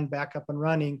it done, back up and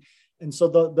running? And so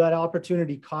that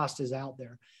opportunity cost is out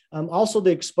there. Also,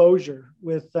 the exposure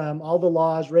with all the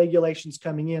laws, regulations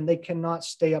coming in, they cannot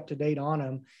stay up to date on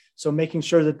them. So making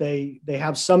sure that they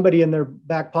have somebody in their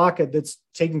back pocket that's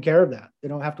taking care of that. They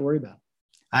don't have to worry about it.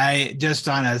 I just,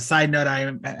 on a side note,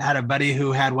 I had a buddy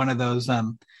who had one of those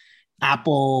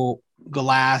Apple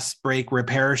glass break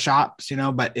repair shops,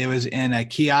 but it was in a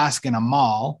kiosk in a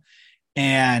mall.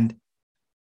 And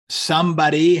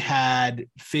somebody had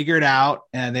figured out,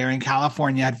 they were in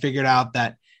California, had figured out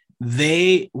that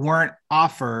they weren't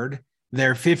offered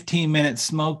their 15-minute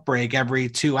smoke break every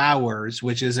 2 hours,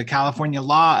 which is a California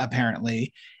law,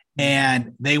 apparently.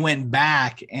 And they went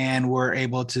back and were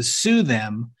able to sue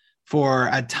them for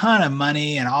a ton of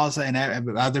money. And all of a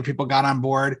sudden, other people got on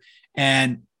board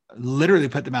and literally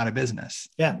put them out of business.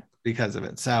 Yeah. Because of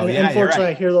it. So, unfortunately,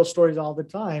 right. I hear those stories all the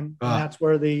time. And that's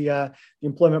where the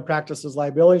employment practices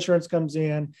liability insurance comes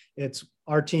in. It's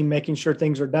our team making sure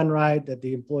things are done right, that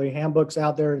the employee handbook's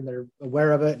out there and they're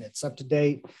aware of it and it's up to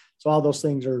date. So all those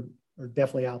things are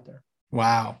definitely out there.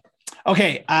 Wow.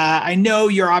 Okay. I know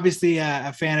you're obviously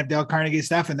a fan of Dale Carnegie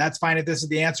stuff, and that's fine if this is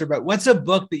the answer, but what's a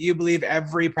book that you believe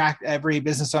every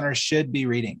business owner should be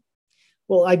reading?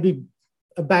 Well, I'd be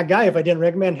a bad guy if I didn't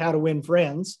recommend How to Win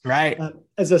Friends. Right.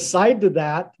 As a side to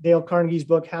that, Dale Carnegie's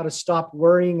book, How to Stop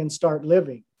Worrying and Start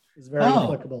Living, is very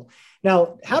applicable.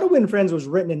 Now, How to Win Friends was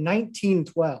written in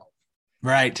 1912.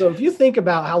 Right. So if you think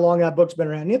about how long that book's been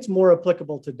around, it's more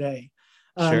applicable today.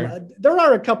 Sure. There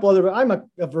are a couple other, I'm a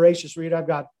voracious reader. I've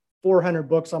got 400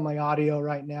 books on my audio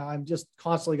right now. I'm just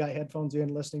constantly got headphones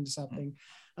in listening to something.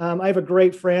 I have a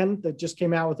great friend that just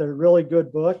came out with a really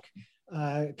good book.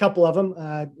 A couple of them.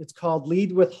 It's called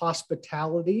Lead with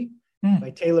Hospitality by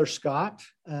Taylor Scott.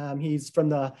 He's from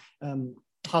the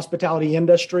hospitality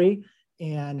industry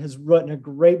and has written a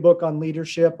great book on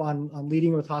leadership, on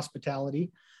leading with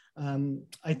hospitality.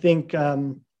 I think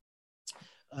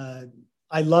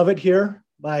I Love It Here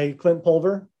by Clint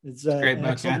Pulver. It's an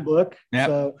excellent book. Yep.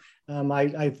 So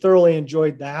I thoroughly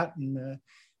enjoyed that. And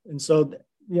so,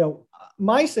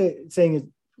 my saying is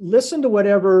listen to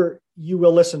whatever you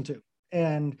will listen to.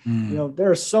 And,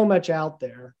 there's so much out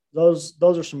there. Those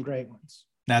are some great ones.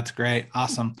 That's great.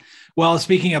 Awesome. Well,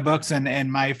 speaking of books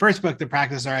and my first book, The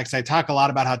Practice RX, I talk a lot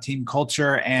about how team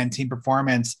culture and team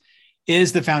performance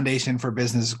is the foundation for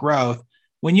business growth.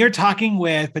 When you're talking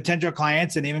with potential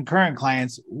clients and even current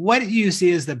clients, what do you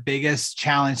see as the biggest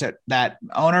challenge that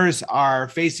owners are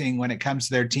facing when it comes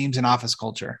to their teams and office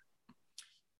culture?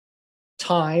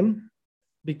 Time,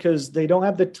 because they don't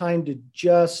have the time to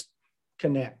just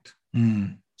connect,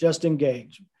 just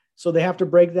engage. So they have to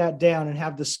break that down and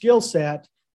have the skill set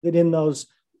that in those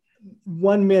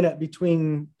 1 minute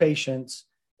between patients,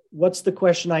 what's the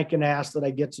question I can ask that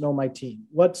I get to know my team?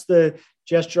 What's the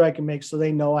gesture I can make so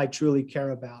they know I truly care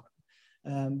about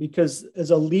them? Because as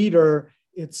a leader,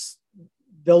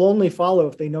 they'll only follow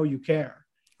if they know you care.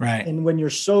 Right. And when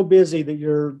you're so busy that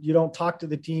you don't talk to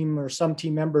the team or some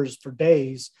team members for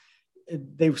days,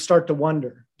 they start to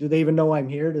wonder, do they even know I'm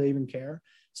here? Do they even care?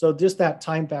 So just that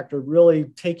time factor, really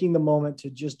taking the moment to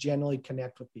just generally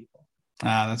connect with people.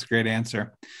 That's a great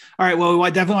answer. All right. Well, I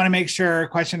definitely want to make sure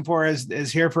question 4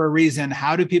 is here for a reason.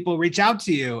 How do people reach out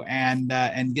to you and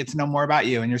get to know more about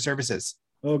you and your services?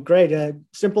 Oh, great.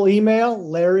 Simple email,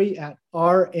 Larry at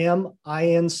rminc.com.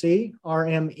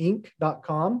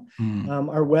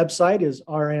 Our website is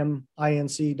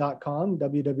rminc.com,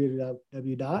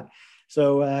 www.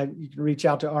 So you can reach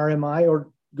out to RMI or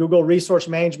Google Resource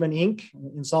Management Inc.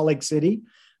 in Salt Lake City.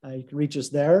 You can reach us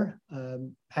there.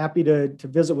 Happy to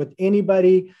visit with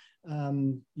anybody.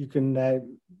 You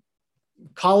can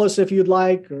call us if you'd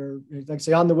like, or like I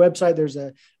say, on the website, there's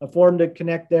a form to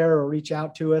connect there or reach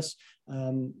out to us.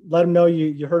 Let them know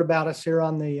you heard about us here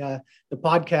on the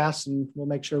podcast, and we'll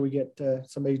make sure we get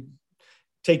somebody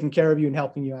taking care of you and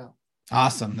helping you out.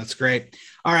 Awesome. That's great.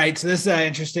 All right. So this is an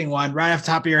interesting one right off the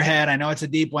top of your head. I know it's a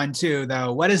deep one too,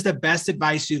 though. What is the best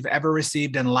advice you've ever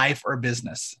received in life or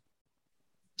business?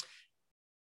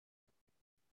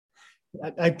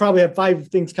 I probably have 5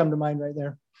 things come to mind right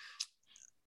there.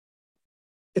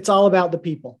 It's all about the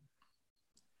people.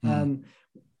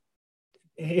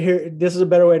 Here, this is a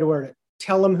better way to word it.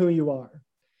 Tell them who you are.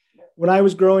 When I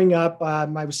was growing up, I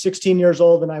was 16 years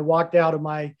old and I walked out of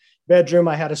my bedroom.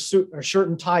 I had a shirt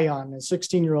and tie on. A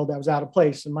 16-year-old that was out of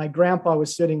place. And my grandpa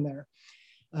was sitting there.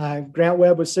 Grant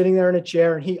Webb was sitting there in a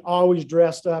chair, and he always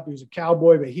dressed up. He was a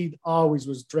cowboy, but he always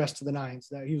was dressed to the nines.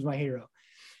 He was my hero.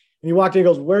 And he walked in and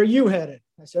goes, "Where are you headed?"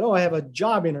 I said, "Oh, I have a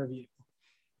job interview."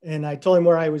 And I told him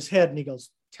where I was headed. And he goes,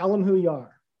 "Tell him who you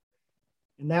are."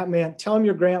 And that meant, tell him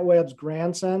you're Grant Webb's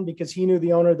grandson, because he knew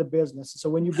the owner of the business. So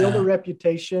when you build a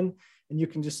reputation and you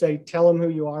can just say, tell him who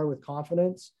you are with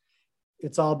confidence,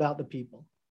 it's all about the people.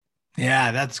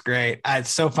 Yeah, that's great.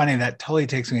 It's so funny. That totally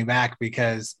takes me back,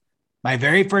 because my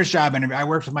very first job interview, I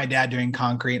worked with my dad doing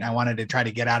concrete, and I wanted to try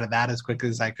to get out of that as quickly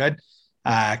as I could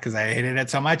because I hated it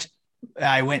so much.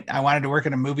 I wanted to work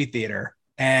in a movie theater,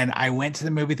 and I went to the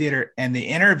movie theater, and the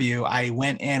interview, I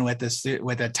went in with a suit,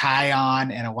 with a tie on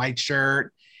and a white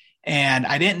shirt. And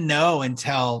I didn't know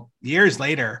until years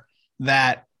later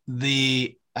that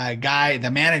the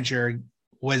the manager,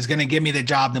 was going to give me the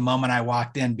job the moment I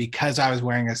walked in, because I was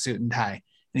wearing a suit and tie.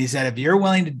 And he said, if you're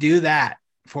willing to do that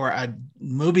for a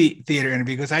movie theater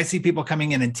interview, because I see people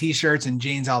coming in t-shirts and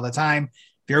jeans all the time.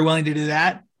 If you're willing to do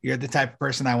that, you're the type of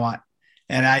person I want.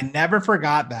 And I never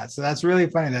forgot that. So that's really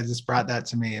funny. That just brought that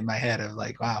to me in my head of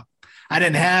like, wow, I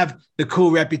didn't have the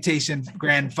cool reputation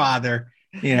grandfather,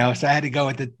 so I had to go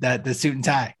with the suit and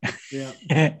tie.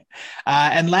 Yeah.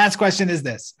 And last question is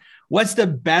this: what's the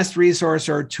best resource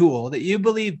or tool that you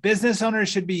believe business owners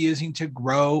should be using to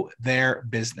grow their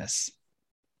business?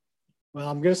 Well,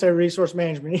 I'm going to say resource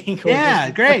management.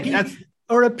 Yeah, great.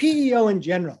 Or a PEO in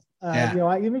general.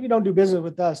 Even if you don't do business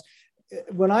with us,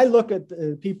 when I look at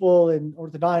people in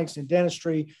orthodontics and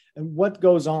dentistry and what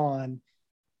goes on,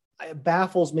 it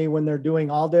baffles me when they're doing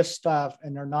all this stuff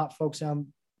and they're not focusing on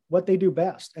what they do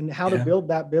best and how to build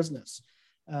that business.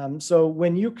 So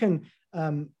when you can,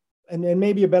 and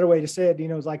maybe a better way to say it,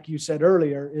 is like you said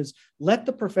earlier, is let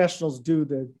the professionals do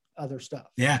the other stuff.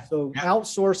 Yeah. So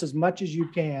outsource as much as you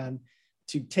can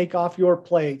to take off your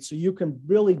plate so you can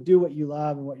really do what you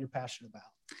love and what you're passionate about.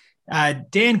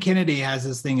 Dan Kennedy has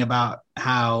this thing about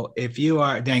how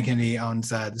Dan Kennedy owns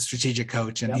the Strategic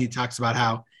Coach, and he talks about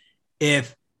how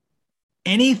if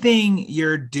anything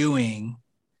you're doing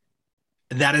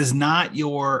that is not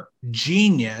your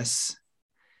genius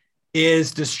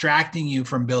is distracting you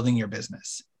from building your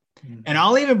business. Mm-hmm. And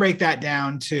I'll even break that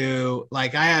down to,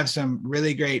 like, I have some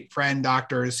really great friend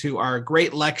doctors who are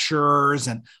great lecturers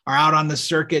and are out on the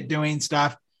circuit doing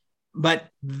stuff, but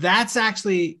that's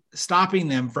actually stopping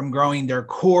them from growing their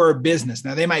core business.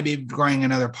 Now, they might be growing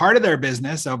another part of their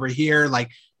business over here, like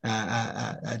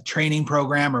a training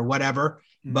program or whatever,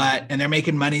 and they're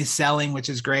making money selling, which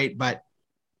is great. But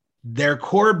their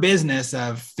core business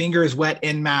of fingers wet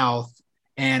in mouth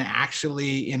and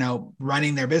actually,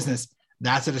 running their business,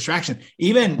 that's a distraction.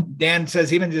 Even Dan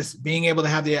says, even just being able to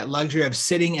have the luxury of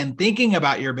sitting and thinking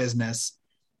about your business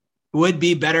would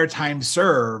be better time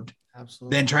served.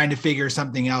 Absolutely. Than trying to figure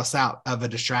something else out of a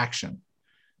distraction.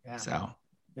 Yeah. So,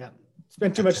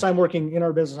 spend too much time working in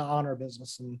our business, on our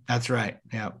business. And that's right.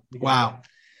 Yeah. Wow.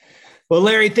 Well,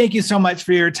 Larry, thank you so much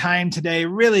for your time today.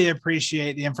 Really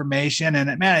appreciate the information.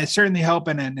 And man, I certainly hope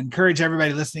and encourage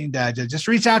everybody listening to just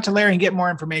reach out to Larry and get more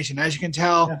information. As you can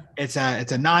tell, it's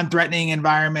a non-threatening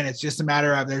environment. It's just a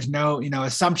matter of, there's no,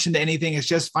 assumption to anything. It's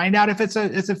just find out if it's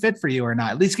a fit for you or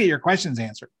not. At least get your questions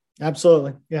answered.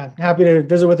 Absolutely. Yeah. Happy to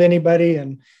visit with anybody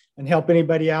and help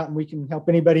anybody out, and we can help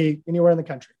anybody anywhere in the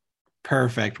country.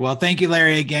 Perfect. Well, thank you,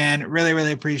 Larry, again. Really,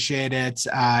 really appreciate it.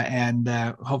 And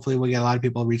hopefully we'll get a lot of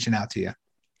people reaching out to you.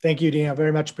 Thank you, Dean. I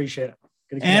very much appreciate it.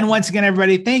 And once again,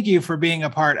 everybody, thank you for being a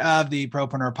part of the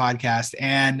Propreneur podcast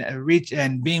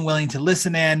and being willing to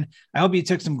listen in. I hope you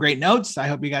took some great notes. I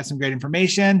hope you got some great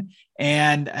information.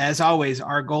 And as always,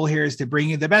 our goal here is to bring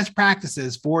you the best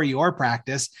practices for your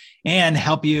practice and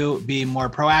help you be more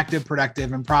proactive,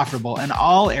 productive, and profitable in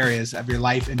all areas of your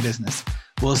life and business.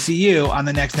 We'll see you on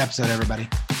the next episode, everybody.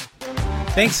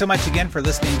 Thanks so much again for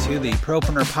listening to the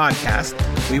Propreneur podcast.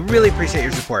 We really appreciate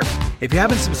your support. If you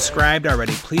haven't subscribed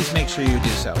already, please make sure you do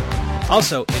so.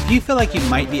 Also, if you feel like you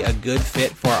might be a good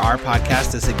fit for our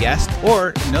podcast as a guest,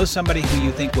 or know somebody who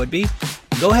you think would be,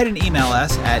 go ahead and email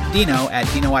us at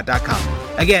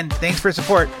dino@dinowatt.com. Again, thanks for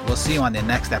support. We'll see you on the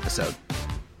next episode.